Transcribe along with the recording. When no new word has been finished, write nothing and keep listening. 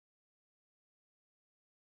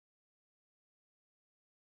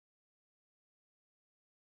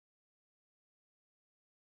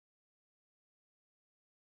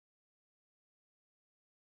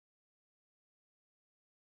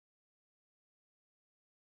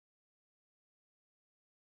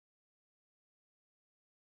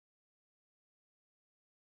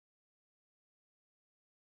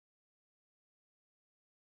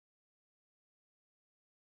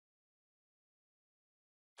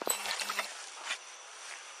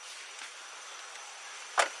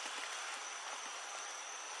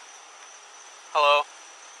Hello.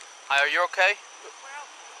 Hi, are you okay? Well,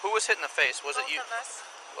 Who was hit in the face? Was it you? both of us.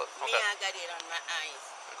 Well, Me, okay. I got it on my eyes.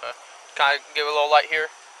 Okay. Can I give a little light here?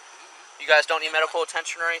 You guys don't need medical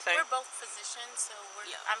attention or anything? We're both physicians, so we're.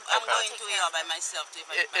 Yeah. I'm I'm going going to ER by myself to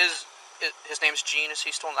His name's Jean. Is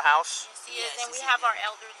he still in the house? Yes, he Yes, is, and we he's have in our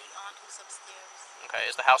elderly aunt who's upstairs. Okay.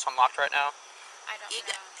 Is the house unlocked right now? I don't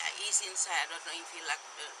know. He's inside. I don't know if he locked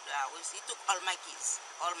the house. He took all my keys,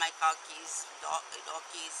 all my car keys, dog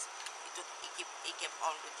keys. He kept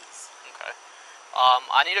all the keys. Okay.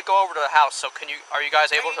 I need to go over to the house. So are you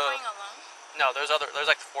guys able Are you to? going alone? No, there's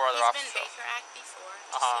like 4 other He's officers. been Baker Act before,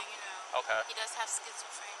 just so you know. Okay. He does have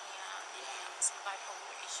schizophrenia and some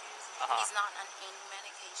bipolar issues. Uh-huh. He's not on any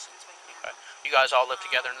medications right now. Okay. You guys all live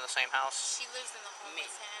together in the same house? She lives in the home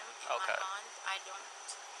with him, and Okay. my aunt. I don't.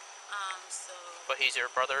 So. But he's your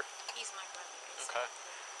brother? He's my brother. Okay.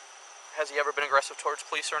 Exactly. Has he ever been aggressive towards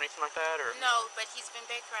police or anything like that? Or No, but he's been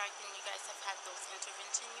Baker Act, and you guys have had those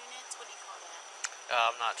intervention units. What do you call that?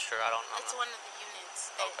 I'm not sure. I don't know. It's one of the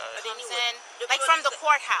units that Okay. But comes anyway, in, like from the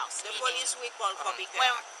courthouse. The police we called for Baker.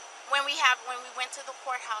 When we went to the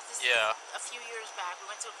courthouse, this is a few years back. We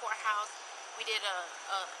went to the courthouse. We did a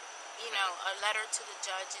letter to the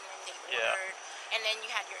judge, and then they ordered. And then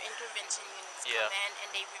you had your intervention units come in,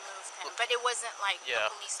 and they removed him. But it wasn't like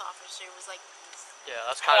a police officer. It was like these. Yeah,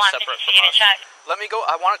 that's kind of separate from us. Let me go.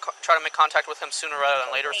 I want to try to make contact with him sooner rather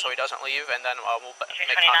than later, so he doesn't leave, and then we'll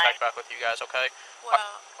make contact back with you guys. Okay? Well,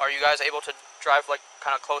 are you guys able to drive like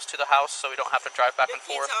kind of close to the house so we don't have to drive back and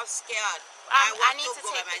forth? The kids are scared. I need to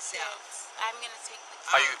go take by myself. kids. I'm gonna take the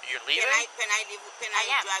kids. Are you're leaving? Can I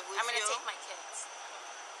drive with you? I'm gonna take my kids.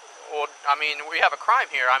 Well, I mean, we have a crime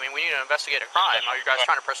here. I mean, we need to investigate a crime. Are you guys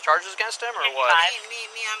trying to press charges against him, or what?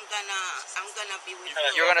 Me, I'm gonna be with you.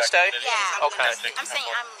 You're gonna stay? Yeah. Okay. I'm saying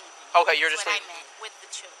I'm leaving. Okay, you're just leaving. leaving. I meant with the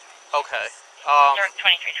children. Okay.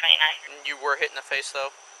 2329. You were hit in the face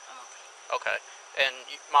though. I'm okay. Okay. And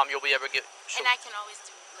Mom, you'll be able to get. And I can always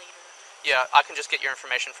do it later. Yeah, I can just get your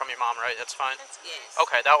information from your mom, right? That's fine. That's Yes.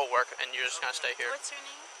 Okay, that will work. And you're just gonna stay here. What's your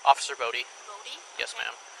name? Officer Bodie. Bodie? Yes, Okay.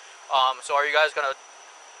 ma'am. So are you guys gonna?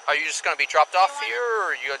 Are you just gonna be dropped off here,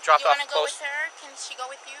 or are you gonna drop You off wanna go close? with her? Can she go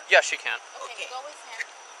with you? Yeah, she can. Okay. Go with him.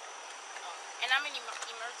 And I'm an emergency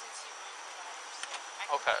room provider, so I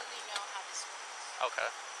Okay. completely know how this works. Okay.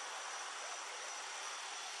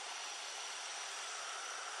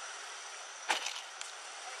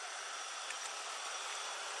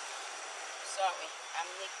 Sorry, I'm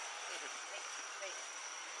Nick.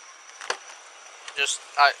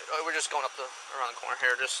 We're just going up around the corner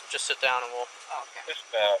here. Just sit down and we'll. Okay.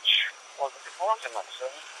 Dispatch. Was it before? I'm not sure.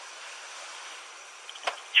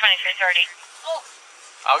 2330. Oh.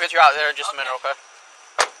 I'll get you out there in just a minute, okay?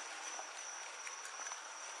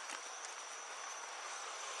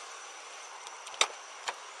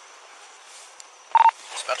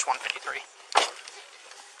 Dispatch 153.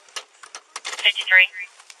 53.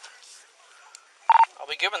 I'll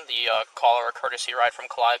be giving the caller a courtesy ride from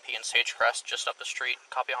Calliope and Sagecrest just up the street.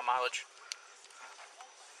 Copy on mileage.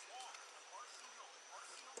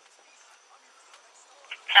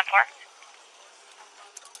 10-4.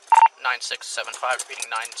 9675, reading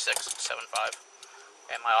 9675.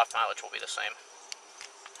 And my off mileage will be the same.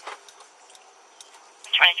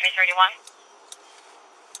 2331.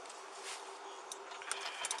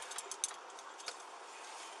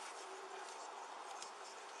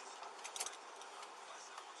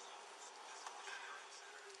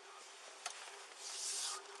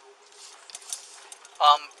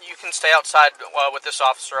 You can stay outside with this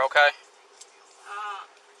officer, okay?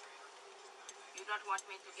 You don't want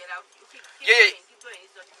me to get out? Keep Yeah. going.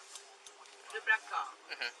 It's the black car.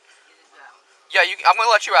 Yeah, I'm gonna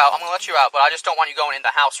let you out. But I just don't want you going in the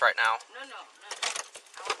house right now. No.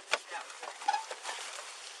 I want to get out.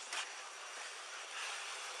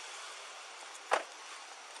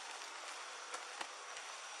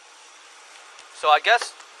 So I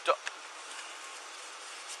guess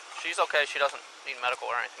she's okay. She doesn't need medical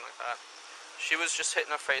or anything like that. She was just hit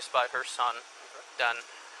in the face by her son. Then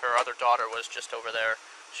her other daughter was just over there.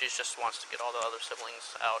 She just wants to get all the other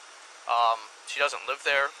siblings out. She doesn't live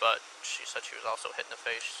there, but she said she was also hit in the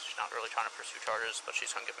face. She's not really trying to pursue charges, but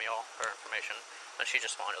she's going to give me all her information. And she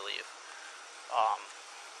just wanted to leave.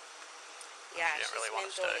 Yeah, she didn't really want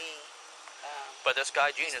to stay. mentally, But this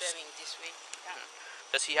guy, Gene, disturbing this week. Yeah.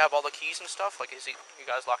 does he have all the keys and stuff? Like, you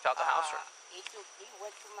guys locked out the house? Or? He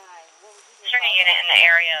went to my room. Certain unit in the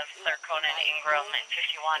area of Clarkona and Ingram at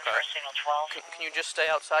 51 for a signal 12. Can you just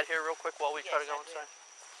stay outside here real quick while we try to go inside?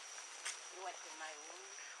 He went to my room.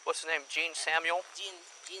 What's his name? Jean Samuel? Jean.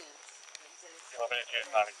 11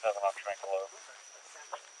 97 on Tranquilo.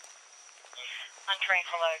 On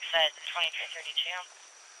Tranquil Oaks at 2332.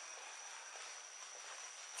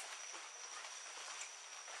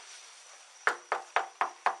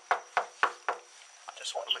 I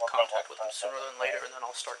just want to make contact with them sooner than later, and then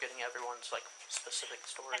I'll start getting everyone's like specific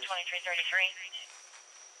stories.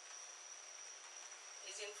 2333.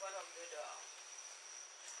 He's in front of the door.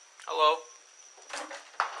 Hello.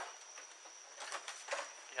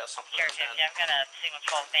 Yeah, something. Sheriff Deputy, I've got a Signal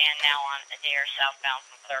 12 van now on Adair southbound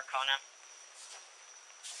from Claricona.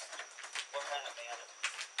 What kind of van?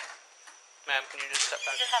 Ma'am, can you just step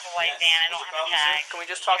back? I just have a white van. I don't have a tag. Can we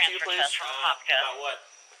just talk to you, please? About what?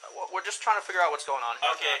 We're just trying to figure out what's going on here.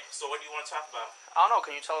 Okay, so what do you want to talk about? I don't know.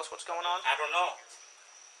 Can you tell us what's going on? I don't know.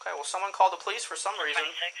 Okay, well, someone called the police for some reason.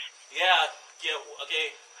 26. Yeah,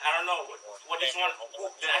 okay. I don't know. What did you want?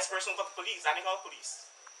 The next person called the police. I didn't call the police.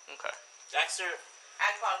 Okay. Dexter. I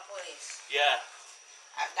call police. Yeah.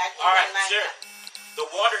 All right, sir. The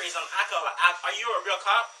water is on alcohol. Are you a real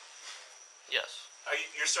cop? Yes. Are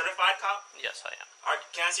you're a certified cop? Yes, I am.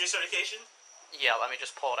 Can I see your certification? Yeah, let me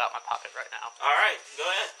just pull it out of my pocket right now. All right, go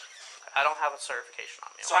ahead. I don't have a certification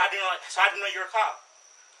on me. So how do you know you're a cop?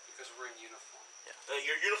 Because we're in uniform. Yeah.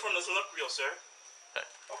 Your uniform doesn't look real, sir.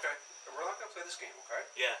 Okay. We're not gonna play this game, okay?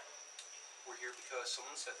 Yeah. We're here because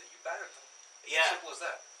someone said that you battered them. Yeah. Simple as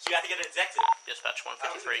that. So you have to get a detective. Dispatch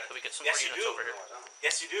 153. Could we get some Yes, more you units do. over here? No, I don't.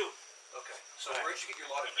 Yes, you do. Okay. So where did you get your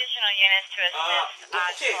lot of? Additional units to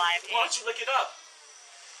assist Okay. July Why don't you look it up?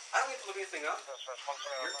 I don't need to look anything up.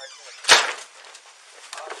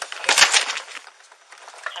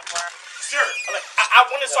 Sir, I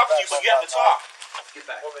want to talk to you, but you have to talk. Get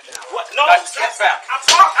back. What? No, Guys, sir. get back. I'll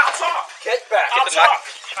talk. Get back. I'll talk.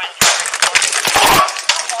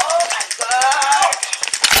 Oh my God!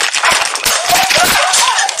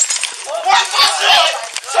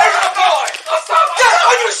 Get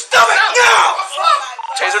on your stomach now!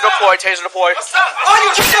 Taser deploy. Taser deploy. On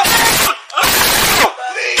your stomach!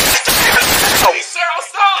 Please, sir, I'll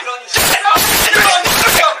stop. Get on your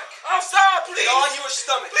stomach! I'll stop, please. Get on your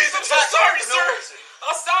stomach! Please, I'm so sorry, sir.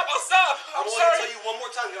 I'll stop. I'm going to tell you one more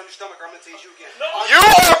time. Get on your stomach, or I'm going to tase you again. No. You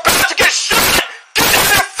are about to get shot! Get on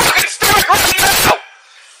your fucking stomach right now!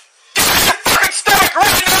 Get on your fucking stomach right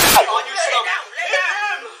now! Get on your stomach. Lay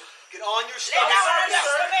down. Get on your Lay stomach. down on your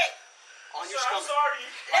stomach. On your Sir, I'm stomach. sorry.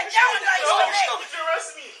 Lay down on Get on your your stomach. stomach. You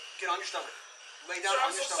arrest me. Get on your stomach. Lay Sir, down on I'm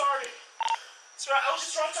your so stomach. sorry. Sir, I was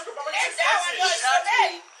just trying to talk about my Lay text down on your message. Attack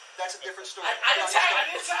stomach. me. That's a different story. I Get on didn't your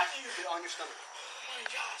stomach. attack you. Get on your stomach. Oh my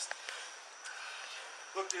gosh.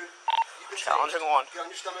 Look, dude. You can Challenging tased. one. Get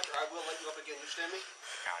on your stomach, or I will let you up again. You understand me?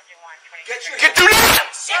 Challenging 1, Get your Get do not!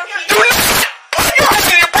 Do not! Put your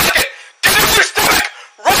hands in your pocket! Get on your stomach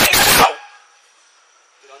right now!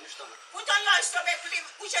 Get on your stomach. Put on your stomach, please.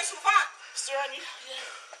 Couchez souvent. Sir, I need...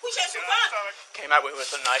 Couchez souvent. Came at me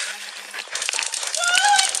with a knife.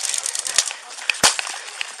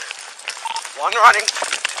 One running.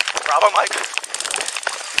 Bravo, Mike.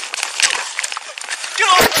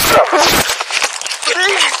 Get on!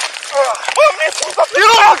 Please! Get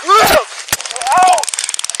on! Ow!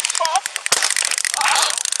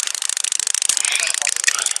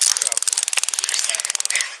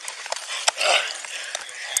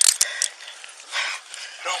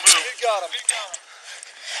 Don't move. You got him.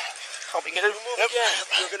 Help me get it. Move again.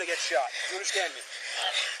 You're gonna get shot. You understand me?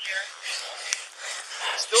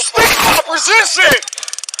 Stay up! Resisting!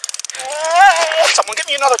 Someone get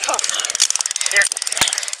me another cup. Here.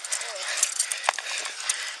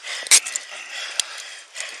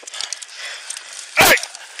 Hey!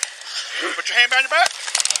 Put your hand behind your back.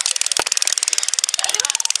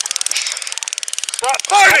 Stop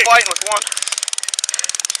fighting! I'm fighting with one.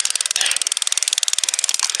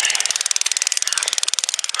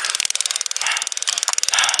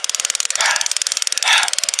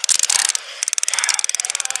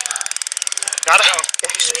 Got it? Yeah,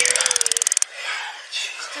 he's secure.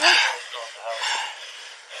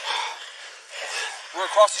 We're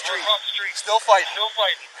across the street. Still fighting.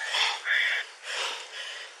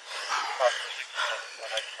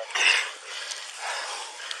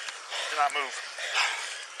 Do not move.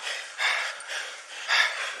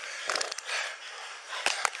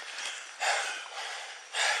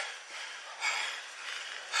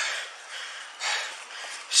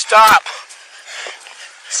 Stop!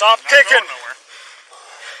 Stop kicking!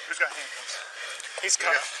 Who's got handcuffs? He's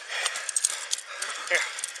cuffed. Here.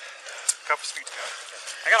 Cuff his feet together.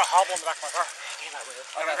 I got a hobble in the back of my car.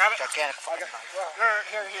 I got grab it. Gigantic fucking knife.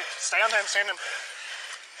 Here. Stay on him, stand him.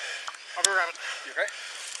 I'll go grab it. You okay?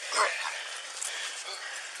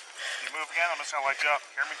 You move again, I'm just gonna light you up.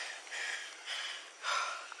 Hear me?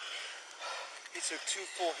 He took 2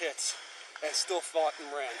 full hits. and still fought and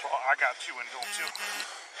ran. Well, I got 2 in goal too.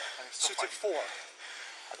 And he's So still it took 4.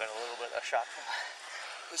 I got a little bit of shock from that.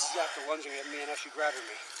 This is after lunging at me and actually grabbing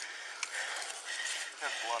me. He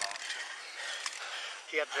had blood on him too.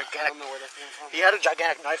 He had a I gigantic. don't know where that came from. He had a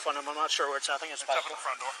gigantic knife on him. I'm not sure where it's at. I think it's It's back. up in the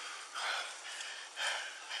front door.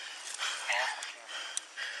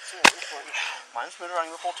 Mine's been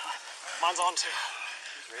running the whole time. Mine's on too.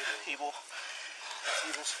 Evil.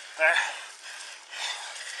 Evils. There.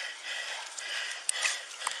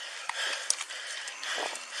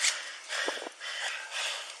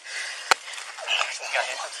 You got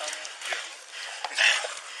handcuffs on you?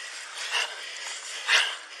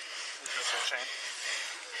 He's just a chain.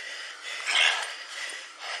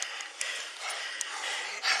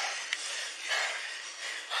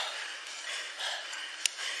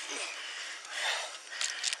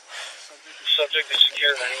 Subject is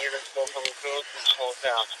secure. Any units still coming code, please hold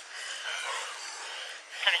down.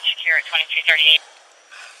 Subject secure at 2338.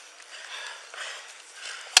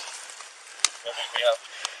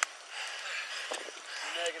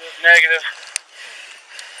 Negative.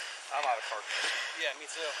 I'm out of cards. Yeah, me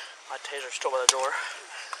too. My taser's still by the door.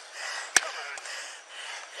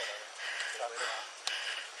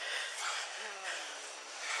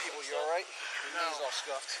 People, you alright? Your knee's all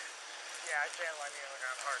scuffed. Yeah, I jammed my knee on the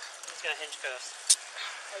ground hard. He's got hinge cuffs.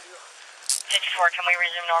 54, can we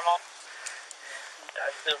resume normal? I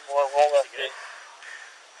still roll up, dude.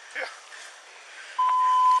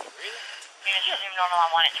 Units resume normal on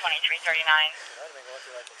 1 at 2339.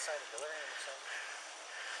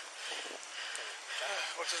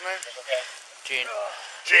 What's his name? Gene.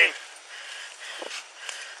 Gene.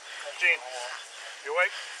 Gene. You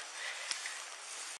awake?